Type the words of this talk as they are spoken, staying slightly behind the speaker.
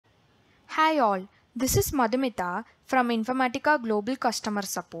Hi all, this is Madhumita from Informatica Global Customer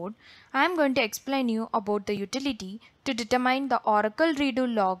Support. I am going to explain you about the utility to determine the Oracle redo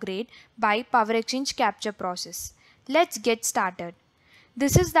log rate by PowerExchange capture process. Let's get started.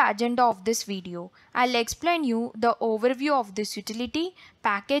 This is the agenda of this video. I'll explain you the overview of this utility,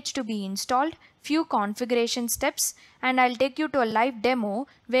 package to be installed, few configuration steps, and I'll take you to a live demo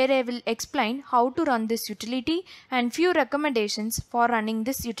where I will explain how to run this utility and few recommendations for running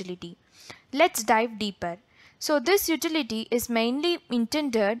this utility. Let's dive deeper. So this utility is mainly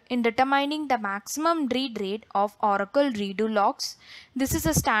intended in determining the maximum read rate of Oracle redo logs. This is a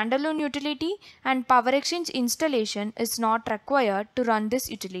standalone utility and PowerExchange installation is not required to run this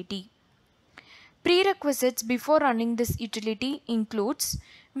utility. Prerequisites before running this utility includes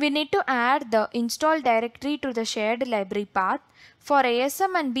we need to add the install directory to the shared library path. For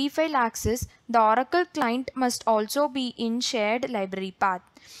ASM and B file access, the Oracle client must also be in shared library path.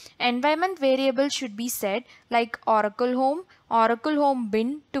 Environment variable should be set like Oracle Home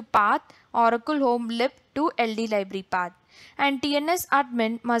bin to path, Oracle Home lib to LD library path. And TNS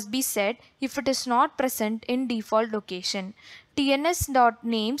admin must be set if it is not present in default location.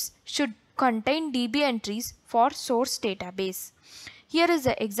 TNS.names should contain DB entries for source database. Here is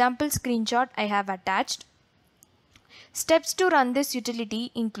the example screenshot I have attached. Steps to run this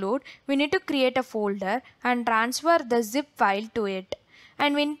utility include we need to create a folder and transfer the zip file to it.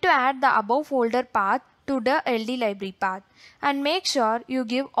 And we need to add the above folder path to the LD library path. And make sure you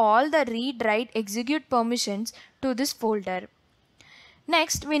give all the read, write, execute permissions to this folder.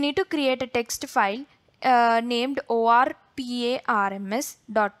 Next, we need to create a text file named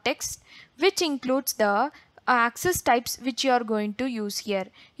orparms.txt, which includes the access types which you are going to use here.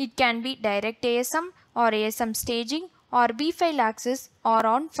 It can be direct ASM or ASM staging or B file access or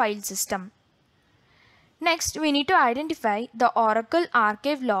on file system. Next, we need to identify the Oracle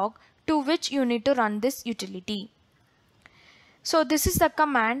archive log to which you need to run this utility. So this is the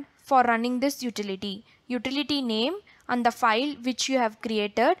command for running this utility. Utility name and the file which you have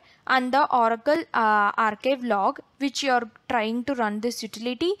created and the Oracle archive log which you are trying to run this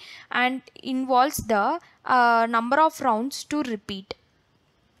utility and involves the number of rounds to repeat.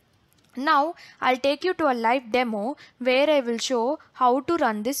 Now I'll take you to a live demo where I will show how to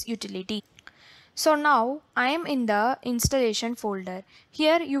run this utility. So now I am in the installation folder.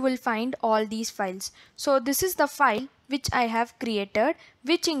 Here you will find all these files. So this is the file which I have created,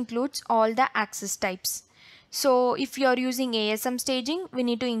 which includes all the access types. So if you are using ASM staging, we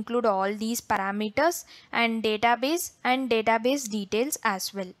need to include all these parameters and database details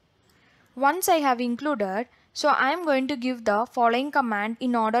as well. Once I have included, so I am going to give the following command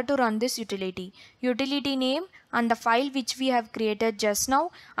in order to run this utility. Utility name and the file which we have created just now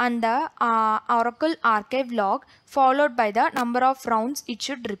and the Oracle archive log followed by the number of rounds it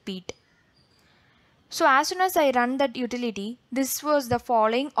should repeat. So as soon as I run that utility, this was the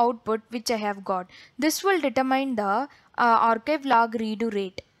following output which I have got. This will determine the archive log redo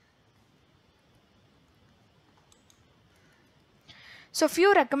rate. So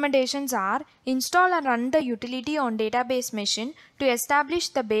few recommendations are install and run the utility on database machine to establish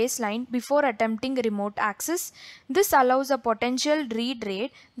the baseline before attempting remote access. This allows a potential read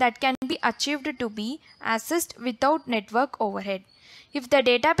rate that can be achieved to be accessed without network overhead. If the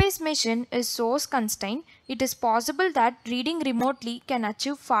database machine is source constrained, it is possible that reading remotely can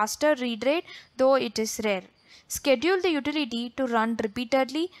achieve faster read rate, though it is rare. Schedule the utility to run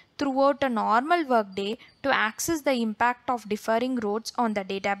repeatedly throughout a normal workday to access the impact of differing roads on the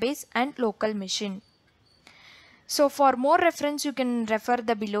database and local machine. So for more reference, you can refer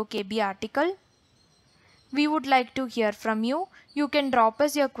the below KB article. We would like to hear from you. You can drop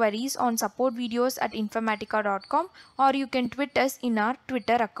us your queries on supportvideos@informatica.com or you can tweet us in our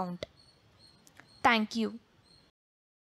Twitter account. Thank you.